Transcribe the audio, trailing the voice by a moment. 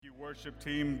Worship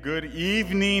team, good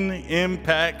evening,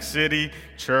 Impact City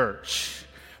Church.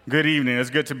 Good evening.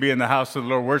 It's good to be in the house of the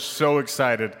Lord. We're so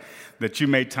excited that you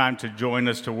made time to join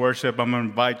us to worship. I'm going to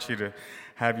invite you to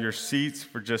have your seats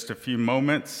for just a few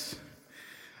moments.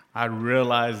 I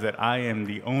realize that I am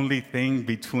the only thing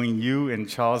between you and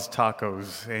Charles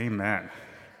Tacos. Amen.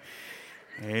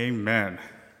 Amen.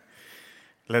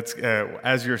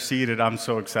 As you're seated, I'm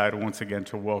so excited once again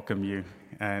to welcome you.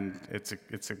 And it's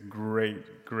a great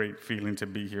feeling to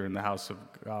be here in the house of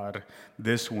God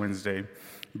this Wednesday,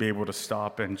 be able to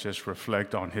stop and just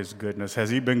reflect on His goodness. Has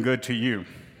He been good to you?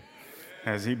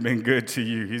 Has He been good to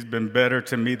you? He's been better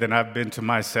to me than I've been to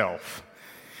myself.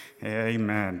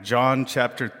 Amen. John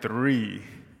chapter 3.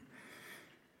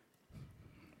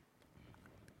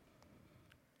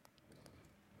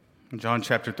 John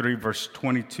chapter 3, verse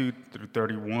 22 through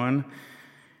 31.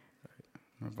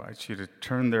 I invite you to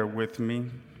turn there with me.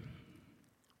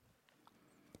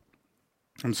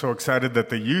 I'm so excited that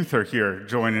the youth are here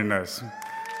joining us.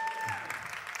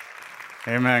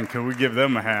 Amen. Can we give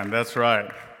them a hand? That's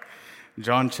right.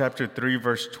 John chapter 3,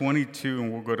 verse 22,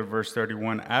 and we'll go to verse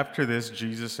 31. After this,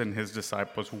 Jesus and his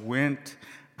disciples went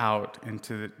out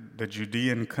into the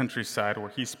Judean countryside where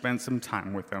he spent some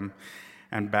time with them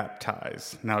and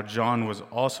baptized. Now John was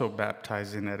also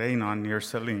baptizing at Aenon near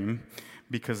Salim,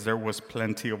 because there was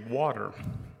plenty of water,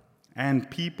 and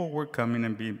people were coming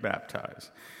and being baptized.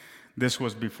 This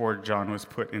was before John was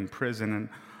put in prison, and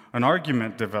an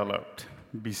argument developed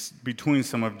between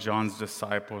some of John's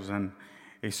disciples and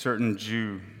a certain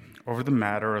Jew over the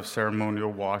matter of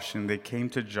ceremonial washing. They came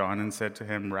to John and said to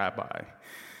him, "Rabbi,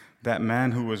 that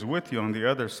man who was with you on the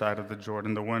other side of the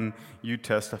Jordan, the one you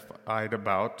testified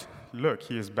about, look,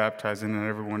 he is baptizing and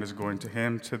everyone is going to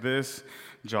him." To this,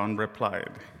 John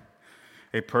replied,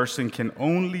 "A person can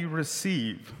only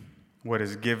receive what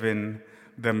is given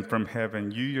them from heaven.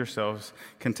 You yourselves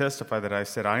can testify that I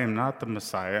said, I am not the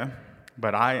Messiah,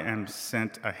 but I am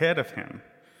sent ahead of him.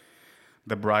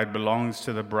 The bride belongs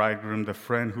to the bridegroom. The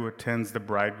friend who attends the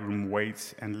bridegroom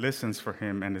waits and listens for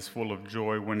him and is full of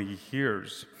joy when he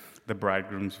hears the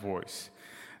bridegroom's voice.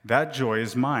 That joy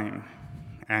is mine,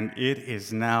 and it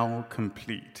is now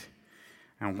complete."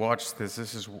 And watch this.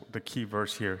 This is the key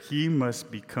verse here. He must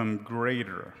become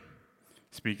greater.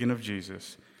 Speaking of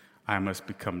Jesus, I must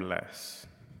become less.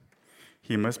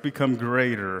 He must become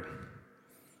greater.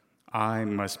 I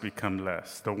must become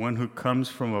less. The one who comes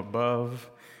from above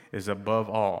is above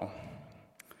all.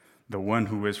 The one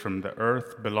who is from the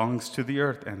earth belongs to the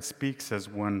earth and speaks as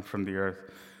one from the earth.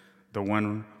 The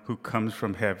one who comes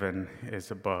from heaven is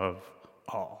above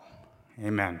all.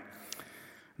 Amen.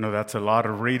 No, that's a lot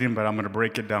of reading, but I'm going to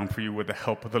break it down for you with the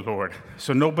help of the Lord.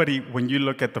 So when you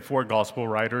look at the four gospel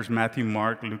writers, Matthew,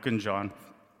 Mark, Luke, and John,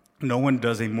 no one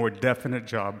does a more definite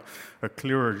job, a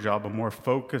clearer job, a more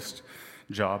focused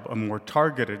job, a more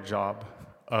targeted job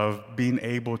of being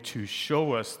able to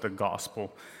show us the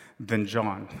gospel than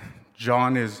John.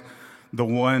 John is the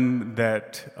one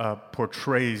that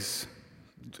portrays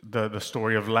the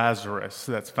story of Lazarus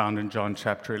that's found in John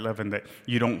chapter 11 that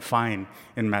you don't find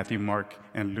in Matthew, Mark,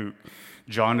 and Luke.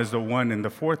 John is the one in the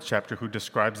 4th chapter who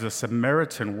describes the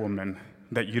Samaritan woman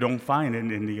that you don't find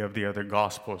in any of the other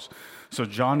Gospels. So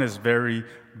John is very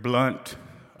blunt,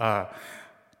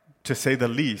 to say the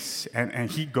least,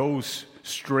 and he goes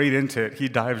straight into it. He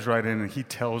dives right in and he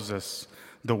tells us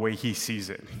the way he sees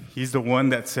it. He's the one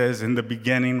that says, "In the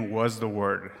beginning was the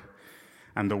Word,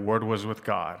 and the Word was with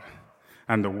God,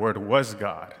 and the Word was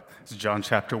God." It's John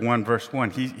chapter 1, verse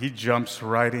 1. He jumps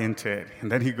right into it.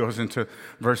 And then he goes into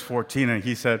verse 14, and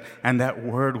he said, "And that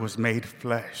Word was made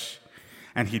flesh,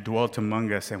 and he dwelt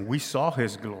among us, and we saw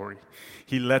his glory."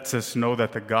 He lets us know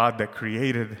that the God that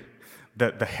created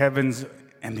the heavens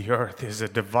and the earth is a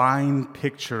divine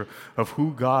picture of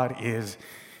who God is.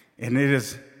 And it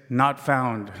is not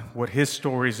found, what his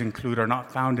stories include are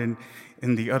not found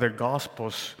in the other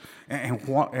Gospels.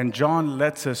 And John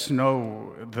lets us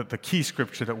know the key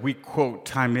scripture that we quote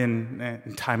time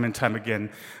and time again.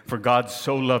 For God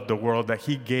so loved the world that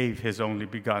he gave his only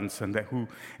begotten Son, that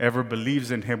whoever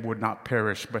believes in him would not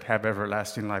perish but have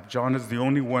everlasting life. John is the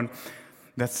only one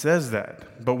that says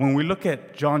that. But when we look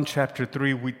at John chapter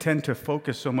 3, we tend to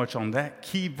focus so much on that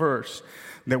key verse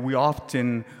that we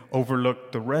often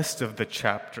overlook the rest of the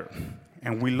chapter.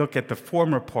 And we look at the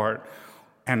former part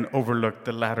and overlook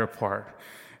the latter part.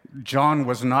 John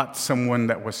was not someone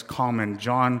that was common.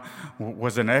 John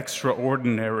was an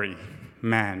extraordinary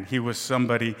man. He was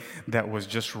somebody that was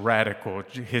just radical.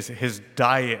 His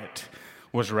diet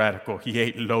was radical. He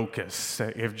ate locusts.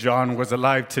 If John was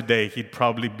alive today, he'd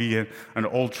probably be an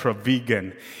ultra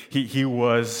vegan. He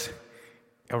was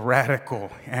a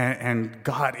radical. And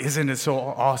God, isn't it so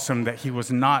awesome that he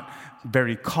was not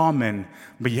very common,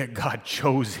 but yet God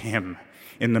chose him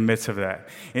in the midst of that.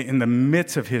 In the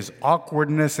midst of his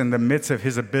awkwardness, in the midst of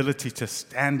his ability to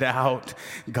stand out,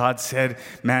 God said,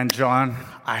 man, John,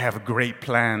 I have great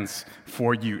plans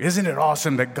for you. Isn't it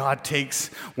awesome that God takes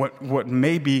what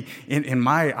maybe in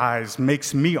my eyes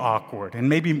makes me awkward and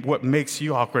maybe what makes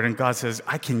you awkward, and God says,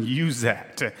 I can use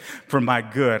that for my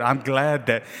good. I'm glad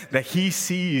that he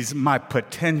sees my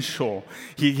potential.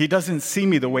 He doesn't see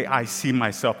me the way I see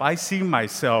myself. I see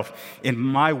myself in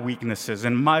my weaknesses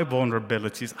and my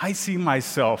vulnerabilities. I see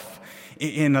myself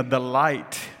in the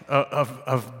light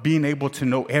of being able to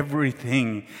know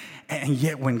everything. And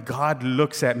yet when God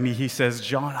looks at me, he says,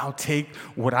 John, I'll take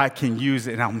what I can use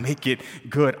and I'll make it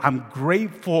good. I'm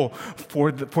grateful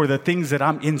for the things that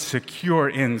I'm insecure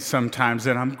in sometimes.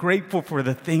 And I'm grateful for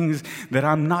the things that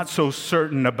I'm not so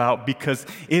certain about, because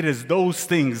it is those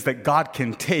things that God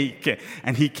can take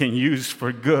and he can use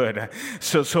for good.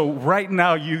 So right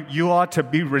now you ought to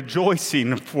be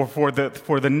rejoicing for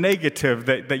the negative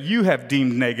that you have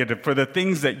deemed negative, for the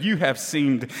things that you have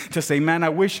seemed to say, man, I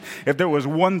wish if there was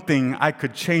one thing I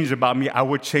could change about me, I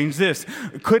would change this.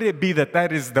 Could it be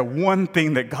that is the one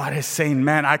thing that God is saying,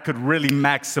 man, I could really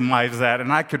maximize that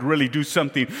and I could really do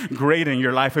something great in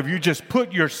your life if you just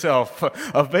put yourself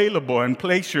available and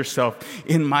place yourself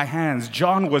in my hands.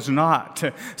 John was not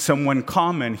someone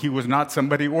common. He was not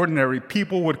somebody ordinary.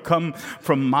 People would come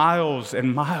from miles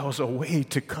and miles away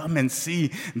to come and see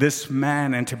this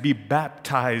man and to be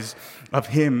baptized of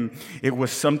him. It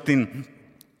was something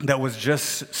that was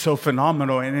just so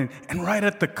phenomenal. And right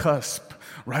at the cusp,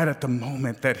 right at the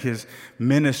moment that his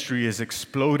ministry is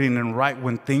exploding and right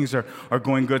when things are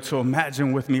going good. So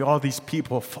imagine with me all these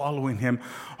people following him.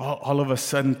 All of a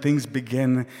sudden things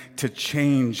begin to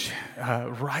change.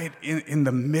 Right in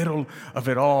the middle of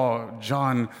it all,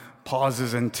 John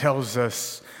pauses and tells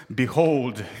us,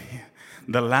 behold,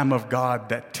 the Lamb of God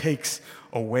that takes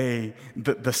away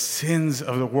the sins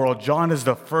of the world. John is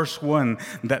the first one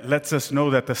that lets us know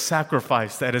that the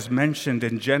sacrifice that is mentioned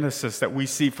in Genesis that we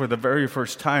see for the very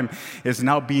first time is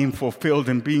now being fulfilled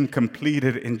and being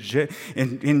completed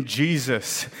in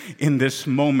Jesus in this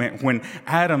moment. When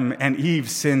Adam and Eve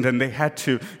sinned and they had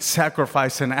to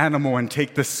sacrifice an animal and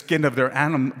take the skin of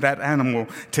that animal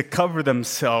to cover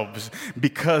themselves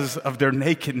because of their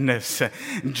nakedness,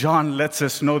 John lets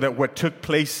us know that what took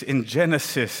place in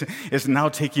Genesis is now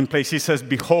taking place. He says,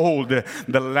 behold,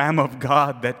 the Lamb of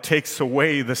God that takes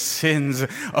away the sins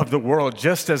of the world.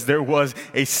 Just as there was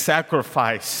a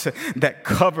sacrifice that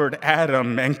covered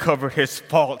Adam and covered his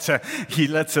faults, he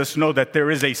lets us know that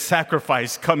there is a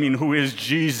sacrifice coming who is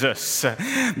Jesus,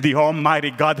 the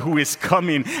Almighty God, who is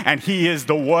coming, and he is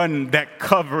the one that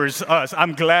covers us.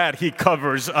 I'm glad he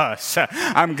covers us.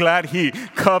 I'm glad he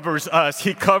covers us.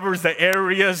 He covers the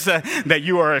areas that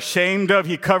you are ashamed of.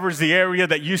 He covers the area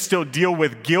that you still deal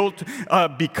with guilt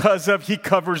because of. He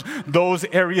covers those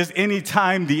areas.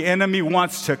 Anytime the enemy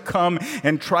wants to come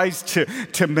and tries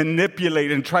to manipulate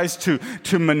and tries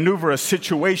to maneuver a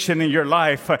situation in your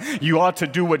life, you ought to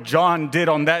do what John did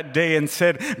on that day and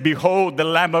said, behold, the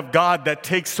Lamb of God that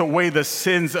takes away the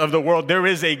sins of the world. There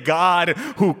is a God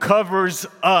who covers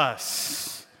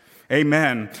us.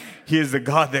 Amen. He is the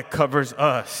God that covers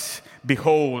us.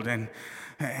 Behold,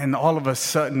 and all of a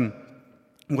sudden,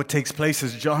 what takes place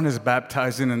is John is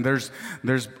baptizing, and there's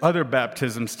other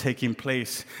baptisms taking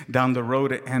place down the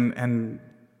road, and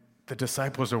the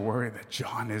disciples are worried that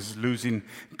John is losing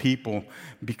people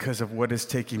because of what is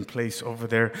taking place over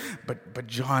there. But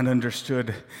John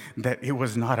understood that it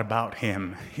was not about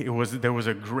him. There was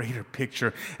a greater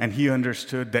picture, and he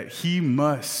understood that he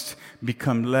must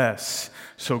become less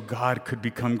so God could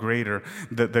become greater.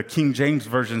 The King James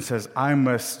Version says, I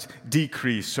must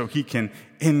decrease so he can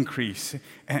increase.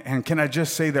 And can I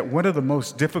just say that one of the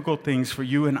most difficult things for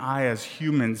you and I as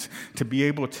humans to be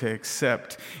able to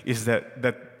accept is that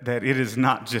it is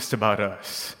not just about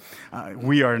us.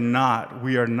 We are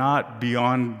not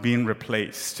beyond being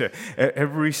replaced.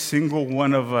 Every single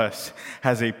one of us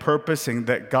has a purpose and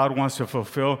that God wants to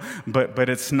fulfill, but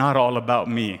it's not all about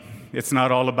me. It's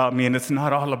not all about me, and it's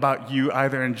not all about you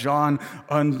either. And John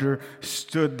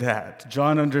understood that.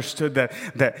 John understood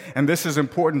that, and this is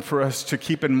important for us to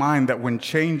keep in mind, that when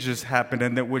changes happen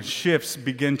and that when shifts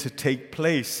begin to take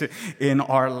place in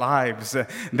our lives,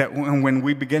 that when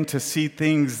we begin to see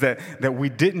things that we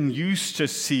didn't used to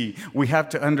see, we have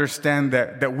to understand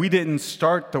that we didn't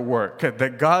start the work,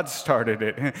 that God started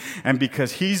it. And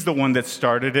because he's the one that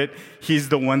started it, he's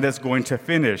the one that's going to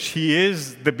finish. He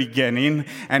is the beginning,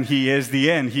 and he he is the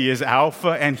end. He is Alpha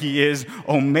and he is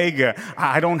Omega.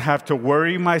 I don't have to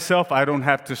worry myself. I don't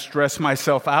have to stress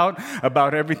myself out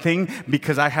about everything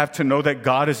because I have to know that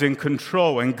God is in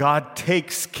control and God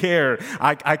takes care.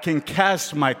 I can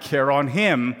cast my care on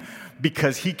him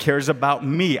because he cares about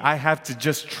me. I have to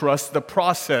just trust the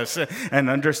process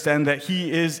and understand that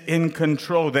he is in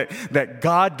control, that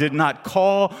God did not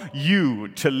call you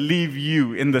to leave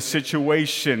you in the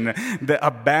situation, that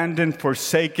abandoned,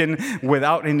 forsaken,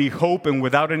 without any hope and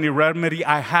without any remedy.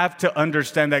 I have to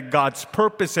understand that God's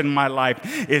purpose in my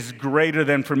life is greater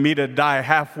than for me to die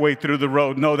halfway through the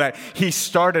road. Know that he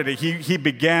started it. He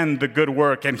began the good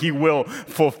work and he will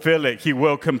fulfill it. He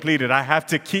will complete it. I have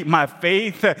to keep my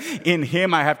faith in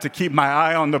him. I have to keep my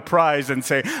eye on the prize and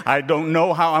say, I don't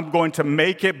know how I'm going to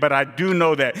make it, but I do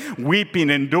know that weeping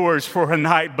endures for a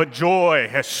night, but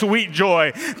joy, a sweet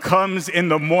joy, comes in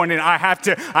the morning. I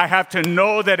have to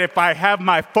know that if I have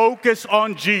my focus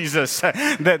on Jesus,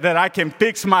 that I can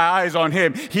fix my eyes on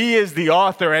him. He is the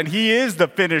author and he is the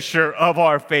finisher of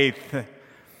our faith.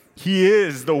 He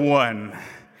is the one.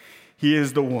 He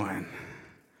is the one.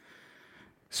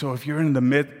 So if you're in the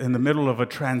middle of a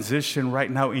transition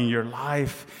right now in your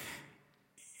life,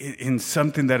 in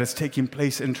something that is taking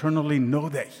place internally, know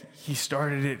that he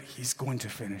started it, he's going to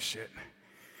finish it.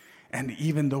 And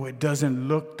even though it doesn't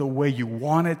look the way you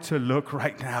want it to look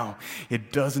right now,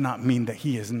 it does not mean that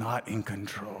he is not in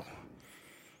control.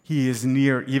 He is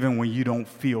near even when you don't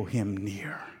feel him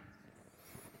near.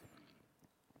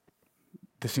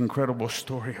 This incredible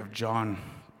story of John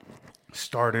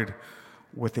started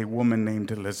with a woman named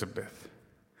Elizabeth.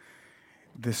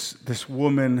 This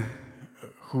woman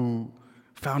who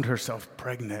found herself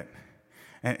pregnant,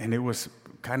 and it was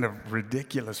kind of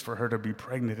ridiculous for her to be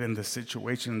pregnant in the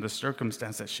situation, the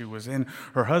circumstance that she was in.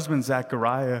 Her husband,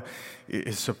 Zechariah,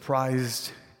 is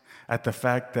surprised at the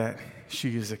fact that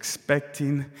she is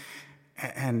expecting,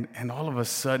 and all of a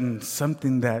sudden,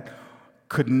 something that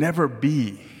could never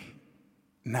be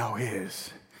now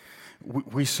is.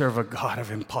 We serve a God of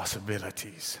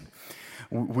impossibilities.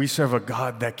 We serve a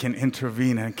God that can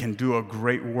intervene and can do a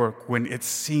great work when it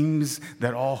seems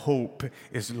that all hope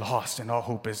is lost and all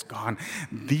hope is gone.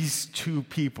 These two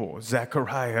people,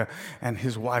 Zechariah and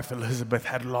his wife Elizabeth,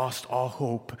 had lost all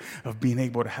hope of being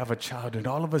able to have a child. And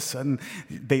all of a sudden,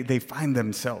 they find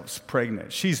themselves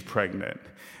pregnant. She's pregnant,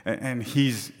 and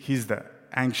he's the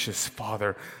anxious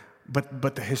father.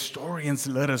 But the historians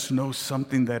let us know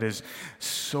something that is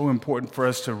so important for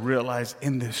us to realize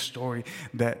in this story,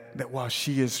 that while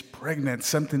she is pregnant,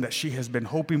 something that she has been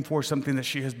hoping for, something that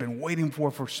she has been waiting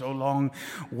for so long,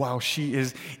 while she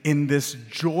is in this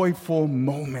joyful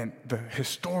moment, the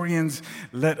historians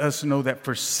let us know that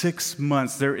for 6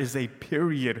 months there is a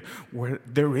period where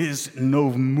there is no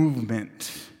movement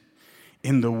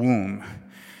in the womb.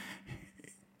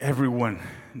 Everyone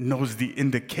knows the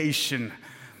indication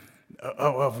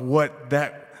of what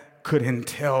that could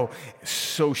entail.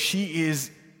 So she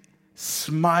is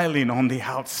smiling on the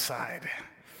outside,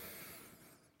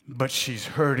 but she's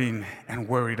hurting and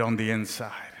worried on the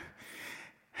inside.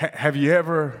 Have you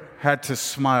ever had to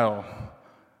smile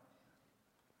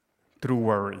through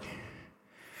worry?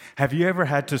 Have you ever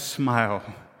had to smile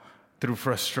through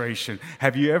frustration?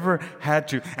 Have you ever had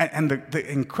to? And the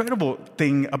incredible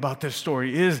thing about this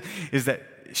story is that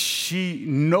she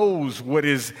knows what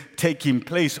is taking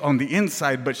place on the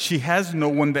inside, but she has no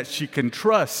one that she can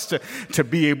trust to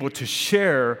be able to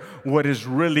share what is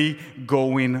really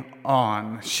going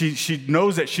on. She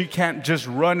knows that she can't just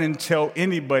run and tell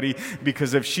anybody,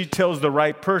 because if she tells the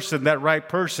right person, that right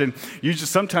person,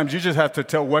 sometimes you just have to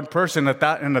tell one person and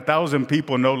 1,000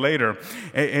 people know later.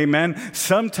 Amen.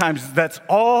 Sometimes that's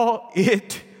all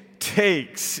it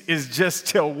takes, is just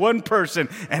tell one person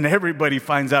and everybody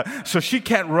finds out. So she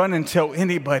can't run and tell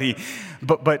anybody.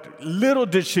 But little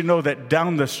did she know that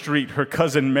down the street, her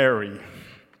cousin Mary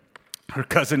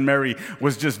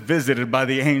was just visited by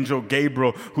the angel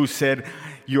Gabriel, who said,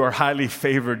 "You are highly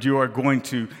favored. You are going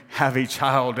to have a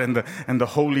child, and the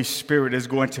Holy Spirit is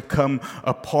going to come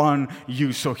upon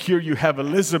you." So here you have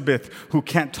Elizabeth, who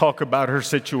can't talk about her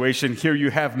situation. Here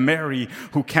you have Mary,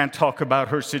 who can't talk about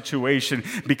her situation,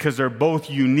 because they're both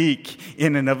unique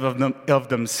in and of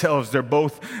themselves. They're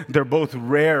both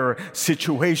rare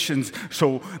situations.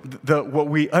 So what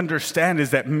we understand is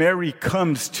that Mary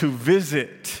comes to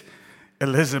visit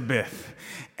Elizabeth.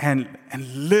 And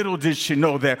little did she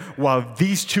know that while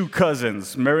these two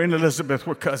cousins, Mary and Elizabeth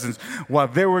were cousins, while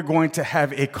they were going to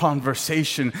have a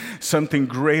conversation, something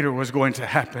greater was going to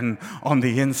happen on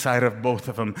the inside of both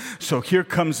of them. So here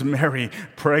comes Mary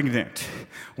pregnant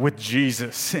with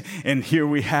Jesus. And here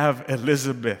we have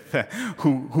Elizabeth,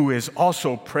 who is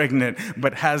also pregnant,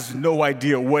 but has no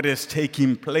idea what is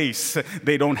taking place.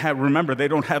 They don't have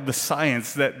the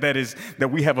science that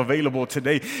we have available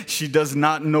today. She does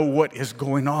not know what is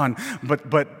going on.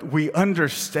 But we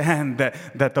understand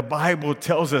that the Bible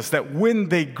tells us that when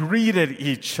they greeted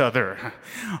each other,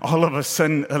 all of a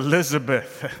sudden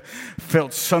Elizabeth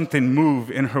felt something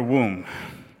move in her womb.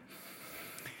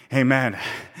 Amen.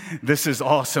 This is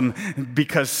awesome,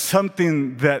 because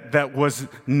something that was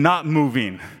not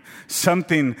moving,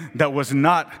 something that was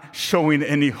not showing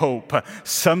any hope,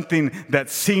 something that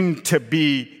seemed to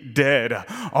be dead,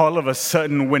 all of a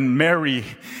sudden when Mary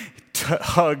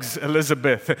hugs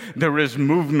Elizabeth, there is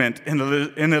movement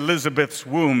in Elizabeth's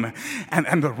womb.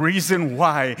 And the reason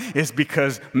why is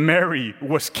because Mary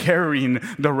was carrying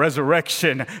the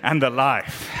resurrection and the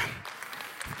life.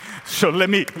 So let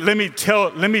me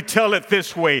tell it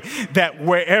this way, that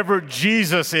wherever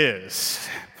Jesus is,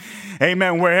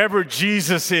 amen, wherever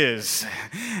Jesus is,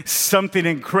 something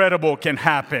incredible can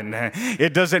happen.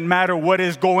 It doesn't matter what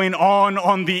is going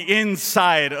on the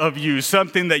inside of you,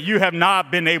 something that you have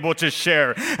not been able to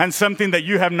share, and something that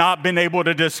you have not been able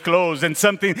to disclose, and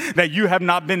something that you have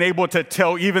not been able to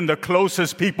tell even the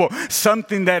closest people,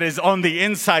 something that is on the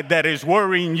inside that is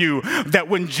worrying you, that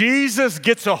when Jesus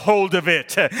gets a hold of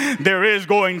it, there is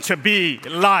going to be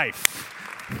life.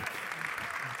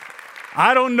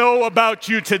 I don't know about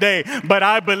you today, but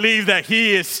I believe that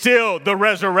He is still the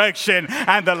resurrection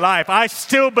and the life. I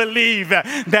still believe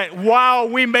that while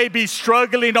we may be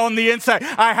struggling on the inside,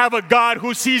 I have a God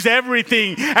who sees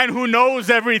everything and who knows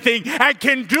everything and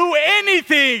can do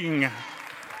anything.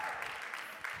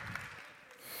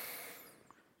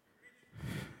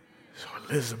 So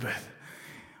Elizabeth,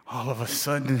 all of a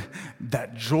sudden,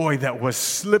 that joy that was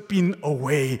slipping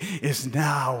away is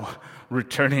now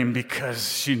returning,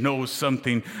 because she knows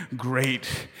something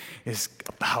great is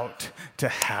about to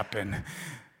happen.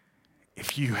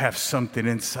 If you have something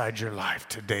inside your life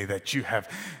today that you have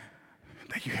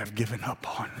given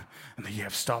up on, and that you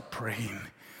have stopped praying,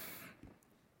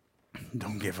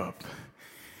 don't give up.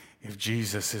 If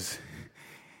Jesus is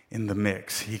in the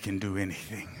mix, He can do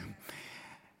anything.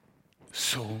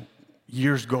 So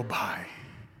years go by.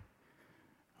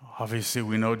 Obviously,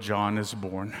 we know John is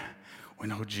born. We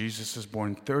know Jesus is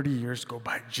born. 30 years go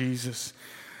by.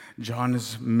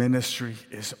 John's ministry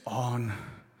is on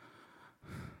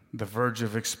the verge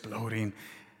of exploding.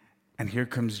 And here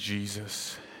comes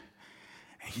Jesus.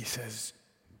 And He says,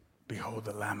 "Behold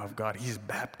the Lamb of God." He's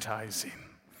baptizing.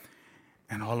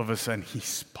 And all of a sudden, He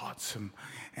spots Him.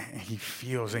 And He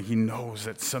feels and He knows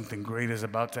that something great is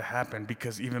about to happen,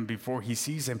 because even before He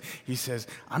sees Him, He says,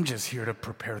 "I'm just here to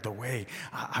prepare the way.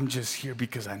 I'm just here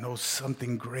because I know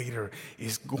something greater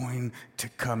is going to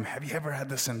come." Have you ever had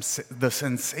the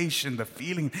sensation, the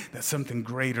feeling that something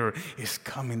greater is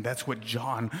coming? That's what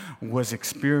John was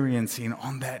experiencing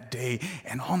on that day.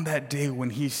 And on that day when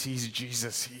he sees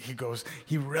Jesus,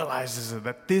 he realizes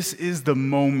that this is the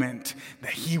moment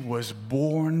that he was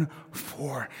born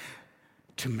for,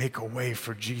 to make a way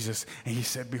for Jesus. And He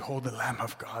said, "Behold the Lamb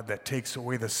of God that takes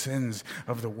away the sins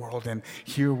of the world." And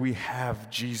here we have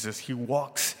Jesus. He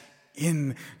walks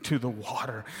into the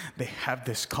water. They have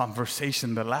this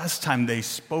conversation. The last time they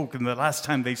spoke and the last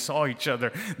time they saw each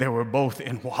other, they were both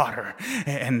in water.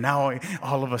 And now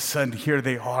all of a sudden, here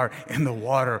they are in the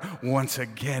water once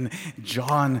again.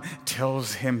 John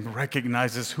tells him,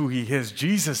 recognizes who he is.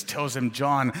 Jesus tells him,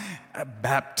 "John,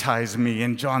 baptize me."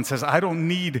 And John says, "I don't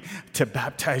need to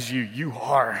baptize you. You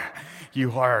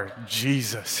are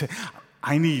Jesus.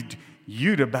 I need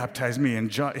you to baptize me." And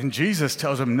Jesus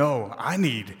tells him, "No, I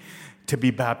need to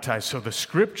be baptized so the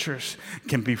scriptures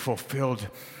can be fulfilled."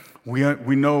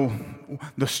 We know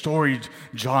the story.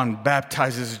 John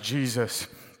baptizes Jesus.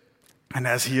 And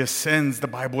as He ascends, the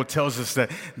Bible tells us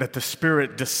that the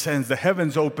Spirit descends. The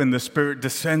heavens open, the Spirit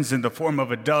descends in the form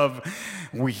of a dove.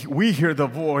 We hear the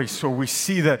voice, or we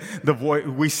see the voice.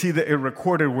 We see that it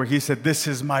recorded where He said, "This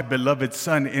is my beloved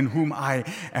Son, in whom I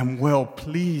am well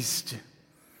pleased."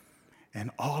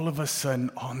 And all of a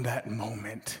sudden, on that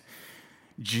moment,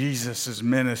 Jesus'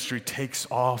 ministry takes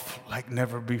off like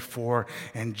never before,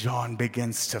 and John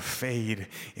begins to fade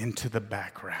into the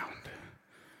background.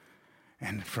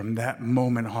 And from that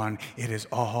moment on, it is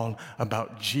all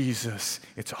about Jesus.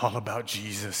 It's all about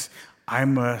Jesus. I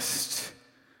must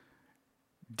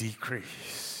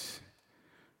decrease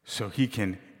so He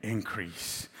can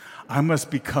increase. I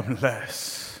must become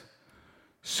less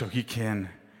so he can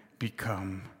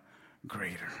become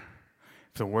greater.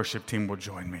 If the worship team will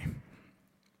join me.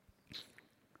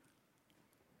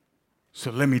 So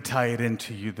let me tie it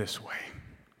into you this way.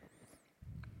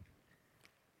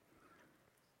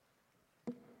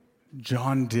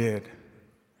 John did,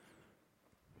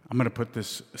 I'm going to put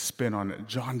this spin on it.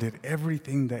 John did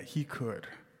everything that he could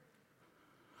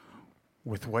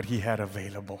with what he had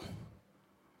available.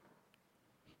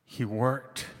 He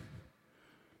worked,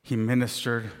 he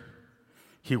ministered,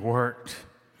 he worked,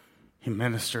 he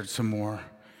ministered some more,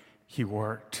 he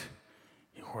worked.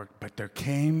 But there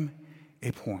came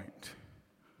a point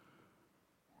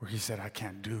where he said, I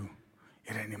can't do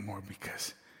it anymore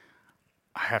because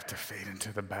I have to fade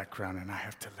into the background and I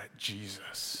have to let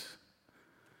Jesus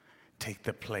take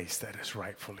the place that is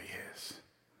rightfully his.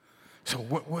 So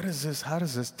what is this? How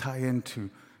does this tie into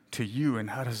you, and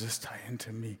how does this tie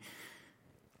into me?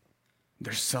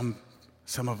 There's some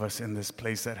of us in this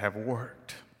place that have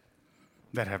worked,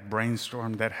 that have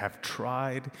brainstormed, that have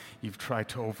tried. You've tried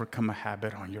to overcome a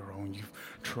habit on your own. You've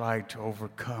tried to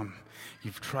overcome.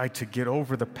 You've tried to get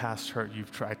over the past hurt.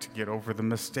 You've tried to get over the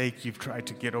mistake. You've tried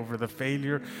to get over the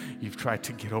failure. You've tried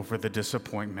to get over the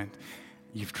disappointment.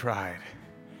 You've tried.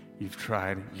 You've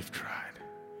tried. You've tried.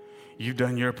 You've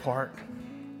done your part.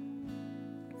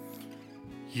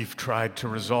 You've tried to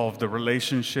resolve the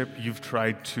relationship. You've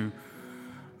tried to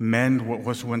mend what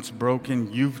was once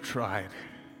broken. You've tried.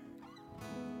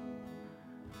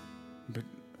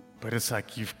 But it's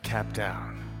like you've capped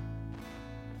out.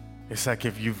 It's like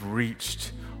if you've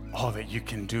reached all that you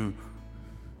can do.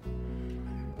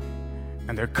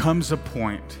 And there comes a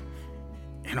point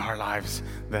in our lives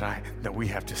that we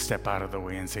have to step out of the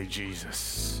way and say,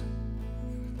 Jesus,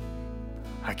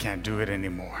 I can't do it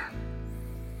anymore.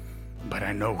 But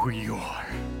I know who you are.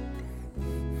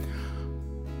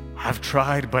 I've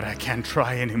tried, but I can't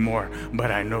try anymore.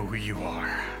 But I know who you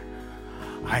are.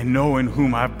 I know in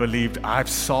whom I've believed. I've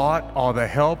sought all the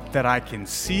help that I can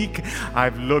seek.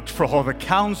 I've looked for all the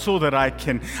counsel that I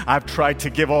can. I've tried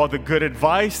to give all the good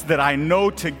advice that I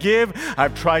know to give.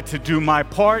 I've tried to do my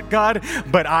part, God,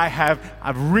 but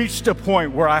I've reached a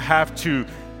point where I have to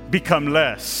become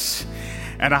less.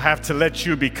 And I have to let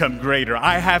you become greater.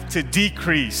 I have to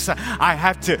decrease. I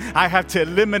have to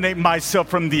eliminate myself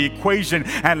from the equation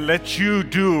and let you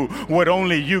do what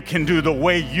only you can do, the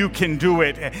way you can do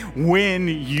it, when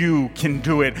you can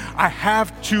do it. I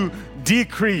have to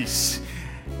decrease,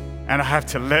 and I have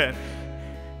to let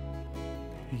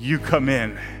you come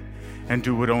in and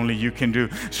do what only you can do.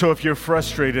 So if you're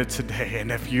frustrated today,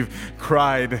 and if you've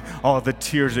cried all the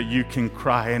tears that you can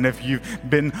cry, and if you've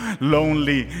been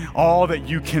lonely, all that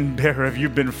you can bear, if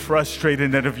you've been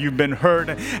frustrated, and if you've been hurt,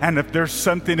 and if there's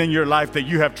something in your life that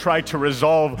you have tried to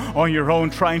resolve on your own,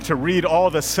 trying to read all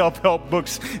the self-help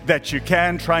books that you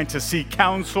can, trying to seek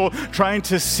counsel, trying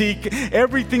to seek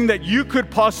everything that you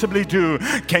could possibly do,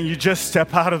 can you just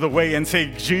step out of the way and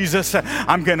say, Jesus,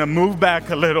 I'm going to move back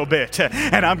a little bit,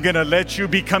 and I'm going to let you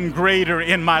become greater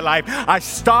in my life.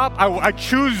 I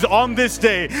choose on this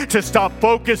day to stop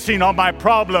focusing on my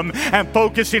problem and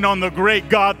focusing on the great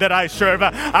God that I serve.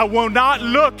 I will not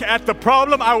look at the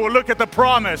problem. I will look at the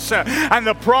promise, and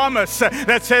the promise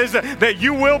that says that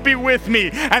you will be with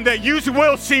me and that you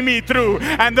will see me through.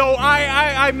 And though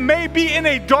I may be in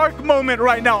a dark moment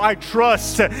right now, I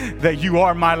trust that you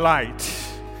are my light.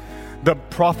 The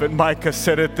prophet Micah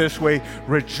said it this way: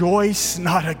 rejoice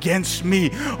not against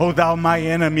me, O thou my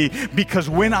enemy, because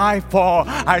when I fall,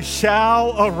 I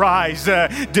shall arise.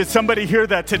 Did somebody hear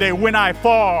that today? When I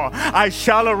fall, I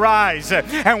shall arise.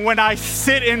 And when I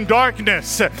sit in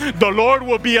darkness, the Lord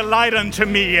will be a light unto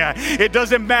me. It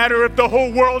doesn't matter if the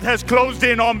whole world has closed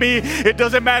in on me. It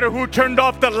doesn't matter who turned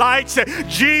off the lights.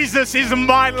 Jesus is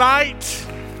my light.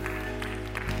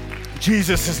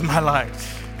 Jesus is my light.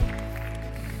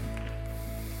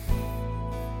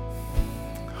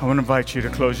 I want to invite you to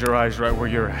close your eyes right where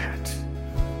you're at.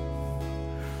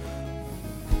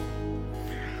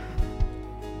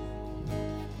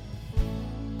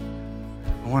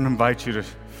 I want to invite you to,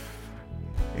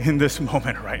 in this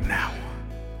moment right now,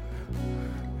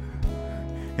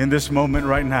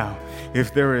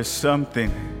 if there is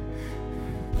something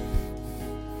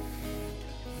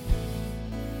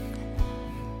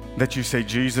that you say,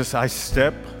 Jesus, I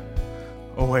step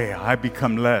away, I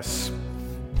become less,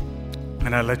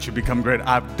 and I let you become great.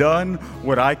 I've done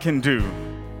what I can do.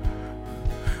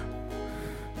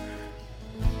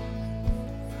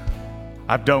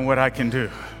 I've done what I can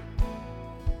do.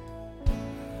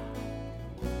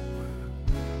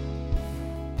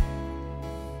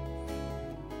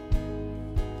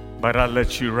 But I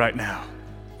let you right now.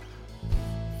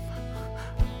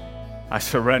 I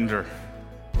surrender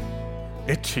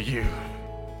it to you.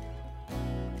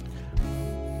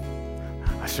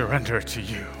 I surrender it to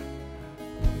you.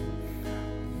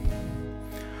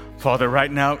 Father,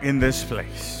 right now in this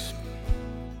place,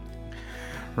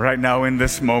 right now in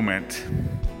this moment,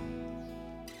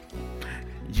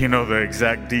 you know the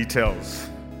exact details.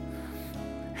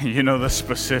 You know the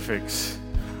specifics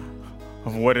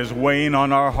of what is weighing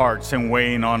on our hearts and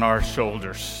weighing on our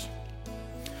shoulders.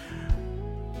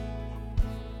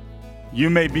 You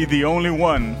may be the only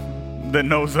one that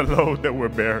knows the load that we're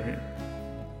bearing.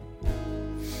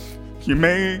 You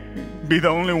may be the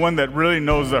only one that really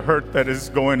knows the hurt that is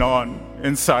going on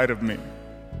inside of me.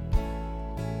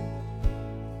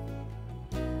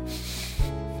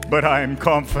 But I am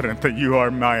confident that you are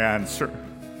my answer.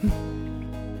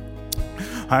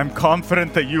 I'm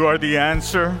confident that you are the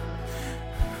answer.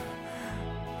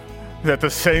 That the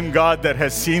same God that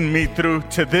has seen me through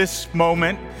to this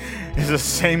moment is the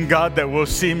same God that will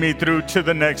see me through to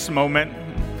the next moment.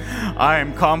 I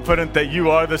am confident that you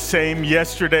are the same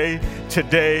yesterday,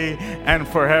 today, and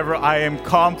forever. I am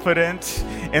confident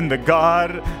in the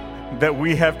God that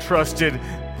we have trusted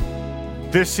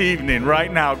this evening.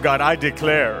 Right now, God, I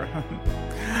declare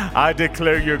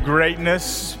your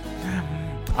greatness.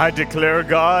 I declare,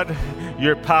 God,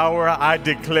 your power. I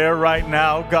declare right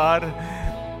now, God,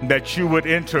 that you would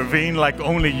intervene like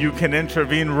only you can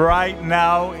intervene right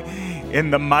now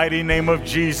in the mighty name of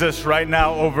Jesus, right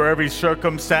now over every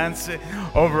circumstance,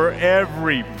 over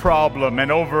every problem,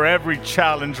 and over every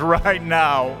challenge right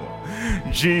now.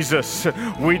 Jesus,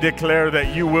 we declare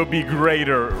that you will be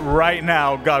greater right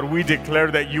now. God, we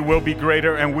declare that you will be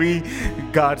greater, and we,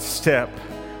 God, step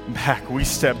back. We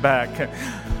step back.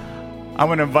 I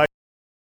want to invite